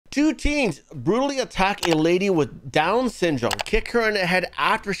Two teens brutally attack a lady with Down syndrome, kick her in the head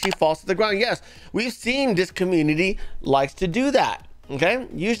after she falls to the ground. Yes, we've seen this community likes to do that. Okay,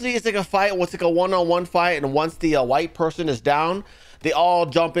 usually it's like a fight, it's like a one-on-one fight, and once the white person is down, they all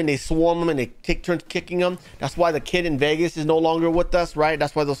jump in, they swarm them, and they take turns kicking them. That's why the kid in Vegas is no longer with us, right?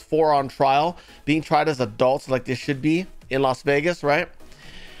 That's why those 4 are on trial, being tried as adults like they should be in Las Vegas, right?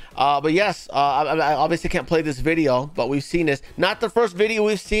 But yes, I obviously can't play this video, but we've seen this. Not the first video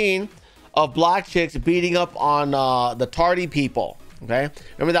we've seen of black chicks beating up on the tardy people, okay?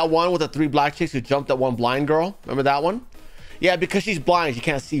 Remember that one with the 3 black chicks who jumped at one blind girl? Remember that one? Yeah, because she's blind, she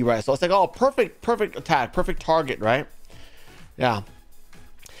can't see, right? So it's like, oh, perfect attack, perfect target, right? Yeah.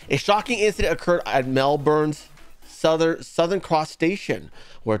 A shocking incident occurred at Melbourne's Southern Cross Station,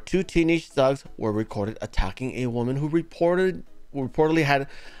 where 2 teenage thugs were recorded attacking a woman who reportedly had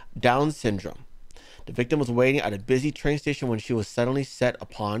Down syndrome. The victim was waiting at a busy train station when she was suddenly set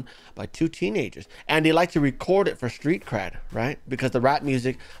upon by 2 teenagers, and they like to record it for street cred, right? Because the rap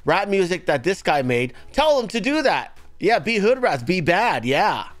music that this guy made, tell them to do that. Yeah, be hood rats, be bad,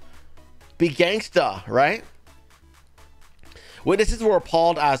 yeah, be gangsta, right? Witnesses were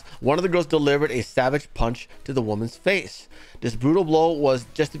appalled as one of the girls delivered a savage punch to the woman's face. This brutal blow was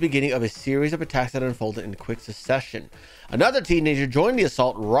just the beginning of a series of attacks that unfolded in quick succession. Another teenager joined the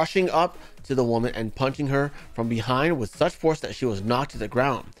assault, rushing up to the woman and punching her from behind with such force that she was knocked to the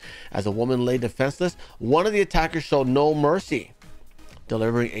ground. As the woman lay defenseless, one of the attackers showed no mercy,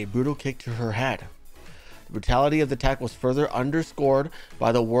 delivering a brutal kick to her head. The brutality of the attack was further underscored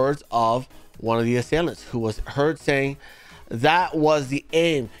by the words of one of the assailants, who was heard saying, "That was the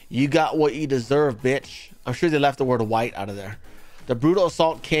aim. You got what you deserve, bitch." I'm sure they left the word white out of there. The brutal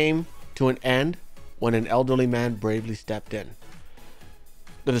assault came to an end when an elderly man bravely stepped in.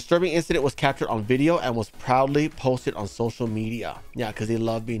 The disturbing incident was captured on video and was proudly posted on social media. Yeah, because they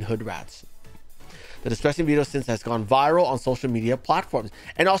love being hood rats. The distressing video since has gone viral on social media platforms.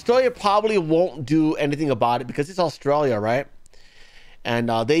 And Australia probably won't do anything about it because it's Australia, right? And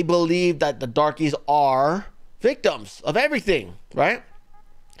they believe that the darkies are victims of everything, right?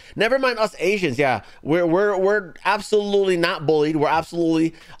 Never mind us Asians. Yeah, we're absolutely not bullied. We're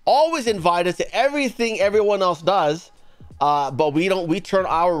absolutely always invited to everything everyone else does, but we turn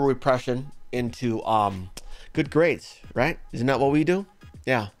our repression into good grades, right? Isn't that what we do?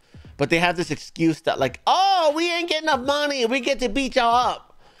 Yeah, but they have this excuse that like, oh, we ain't getting enough money, we get to beat y'all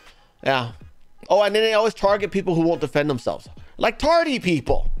up. Yeah. Oh, and then they always target people who won't defend themselves, like tardy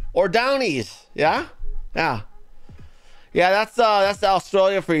people or Downies. Yeah. Yeah, that's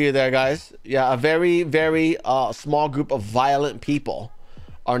Australia for you there, guys. Yeah, a very, very small group of violent people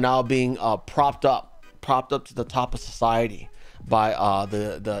are now being propped up to the top of society by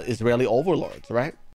the Israeli overlords, right?